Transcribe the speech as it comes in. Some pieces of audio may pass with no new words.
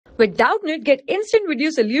With Doubtnut, get instant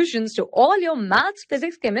video solutions to all your maths,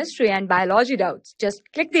 physics, chemistry, and biology doubts. Just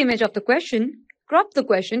click the image of the question, crop the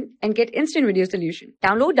question, and get instant video solution.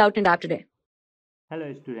 Download Doubtnut app today.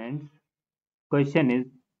 Hello students. Question is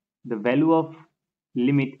the value of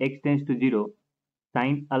limit x tends to 0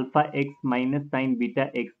 sin alpha x minus sin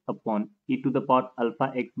beta x upon e to the power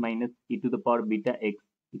alpha x minus e to the power beta x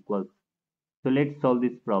equals. So let's solve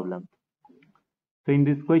this problem. So in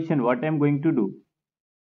this question, what I am going to do,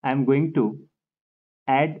 I am going to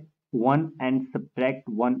add 1 and subtract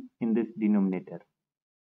 1 in this denominator.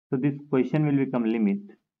 So this question will become limit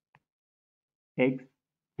x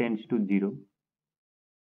tends to 0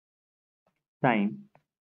 sin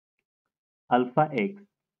alpha x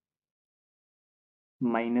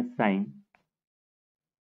minus sin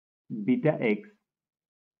beta x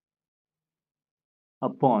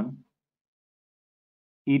upon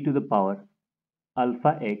e to the power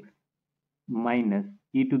alpha x minus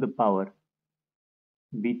e to the power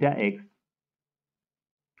beta x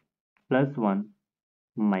plus 1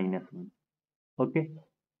 minus 1. Okay,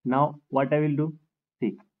 now what I will do,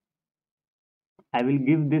 see, I will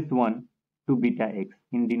give this 1 to beta x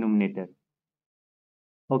in denominator.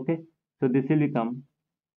 Okay, so this will become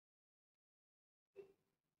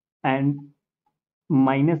and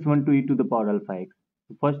minus 1 to e to the power alpha x.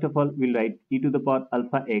 So first of all, we'll write e to the power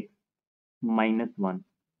alpha x minus 1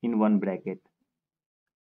 in one bracket.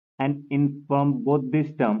 And in from both this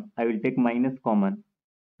term, I will take minus common.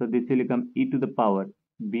 So this will become e to the power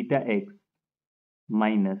beta x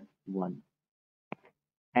minus 1.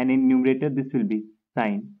 And in numerator, this will be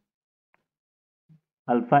sin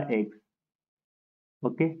alpha x,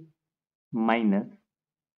 okay, minus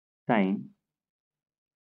sin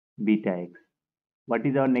beta x. What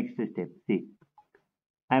is our next step? See,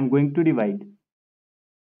 I am going to divide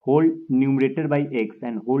whole numerator by x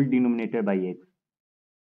and whole denominator by x,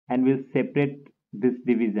 and we'll separate this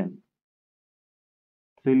division.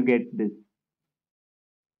 So you'll get this.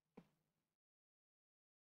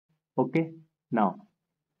 Okay, now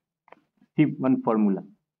see one formula.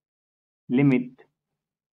 Limit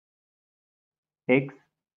x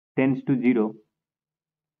tends to 0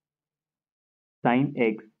 sin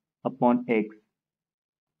x upon x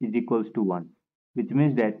is equals to 1, which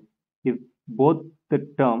means that if both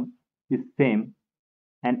the term is same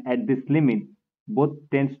and at this limit both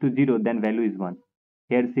tends to 0, then value is 1.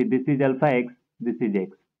 Here see, this is alpha x, this is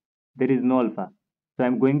x. There is no alpha. So I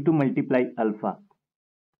am going to multiply alpha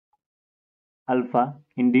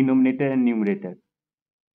in denominator and numerator,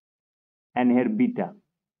 and here beta.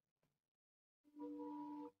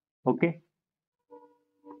 Okay.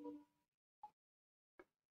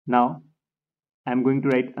 Now I am going to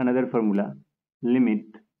write another formula. Limit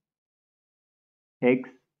x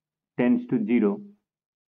tends to 0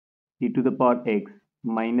 e to the power x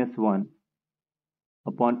minus 1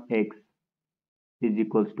 upon x is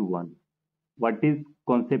equals to 1. What is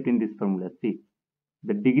concept in this formula? See,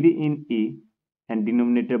 the degree in e and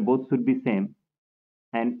denominator both should be same,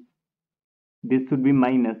 and this should be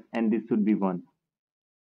minus and this should be 1.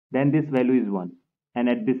 Then this value is 1, and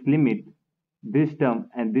at this limit this term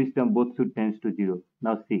and this term both should tends to 0.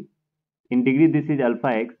 Now see, in degree this is alpha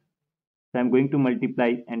x, so I am going to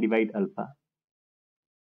multiply and divide alpha,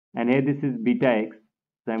 and here this is beta x,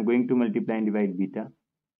 so I am going to multiply and divide beta.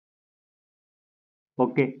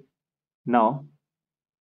 Okay, now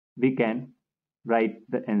we can write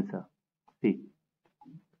the answer. See,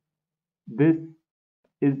 this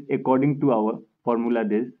is according to our formula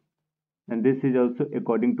this, and this is also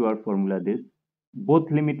according to our formula this.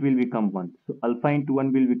 Both limit will become 1. So alpha into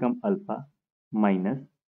 1 will become alpha minus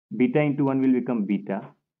beta into 1 will become beta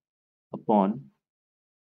upon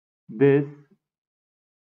this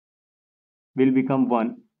will become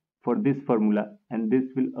 1 for this formula, and this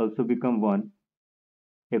will also become 1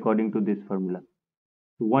 according to this formula.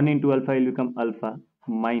 So 1 into alpha will become alpha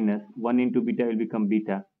minus 1 into beta will become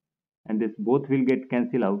beta, and this both will get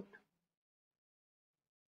cancelled out.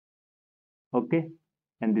 Okay,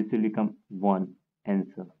 and this will become 1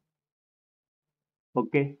 answer.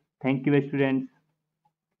 Okay, thank you students.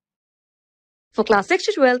 For class 6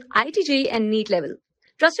 to 12, IIT JEE and NEET level.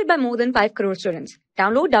 Trusted by more than 5 crore students.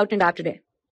 Download Doubtnut app today.